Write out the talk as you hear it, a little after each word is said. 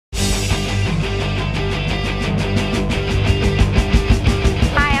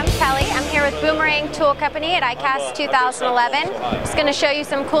Boomerang Tool Company at ICAST 2011. Just going to show you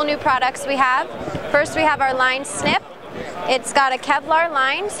some cool new products we have. First, we have our line snip. It's got a Kevlar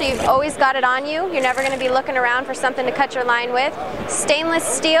line, so you've always got it on you. You're never going to be looking around for something to cut your line with. Stainless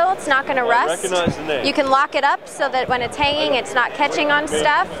steel, it's not going to rust. You can lock it up so that when it's hanging, it's not catching on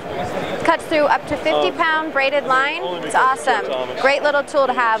stuff. Cuts through up to 50-pound braided line. It's awesome. Great little tool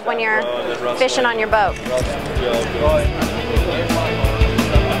to have when you're fishing on your boat.